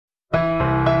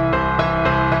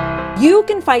You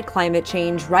can fight climate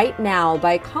change right now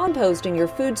by composting your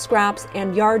food scraps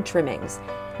and yard trimmings.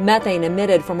 Methane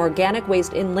emitted from organic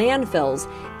waste in landfills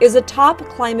is a top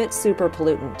climate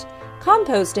superpollutant.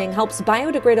 Composting helps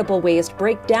biodegradable waste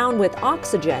break down with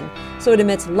oxygen, so it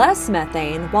emits less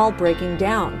methane while breaking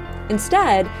down.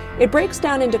 Instead, it breaks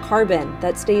down into carbon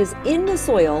that stays in the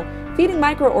soil, feeding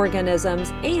microorganisms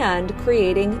and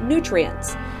creating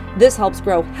nutrients. This helps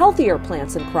grow healthier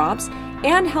plants and crops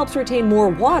and helps retain more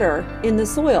water in the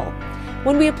soil.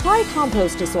 When we apply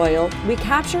compost to soil, we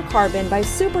capture carbon by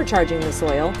supercharging the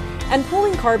soil and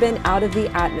pulling carbon out of the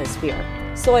atmosphere.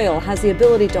 Soil has the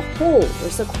ability to hold or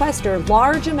sequester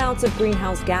large amounts of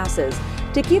greenhouse gases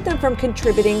to keep them from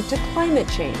contributing to climate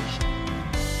change.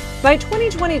 By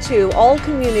 2022, all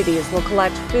communities will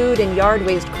collect food and yard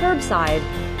waste curbside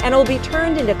and it will be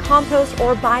turned into compost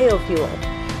or biofuel.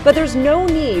 But there's no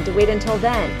need to wait until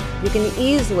then. You can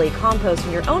easily compost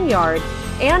in your own yard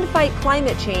and fight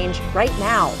climate change right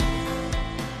now.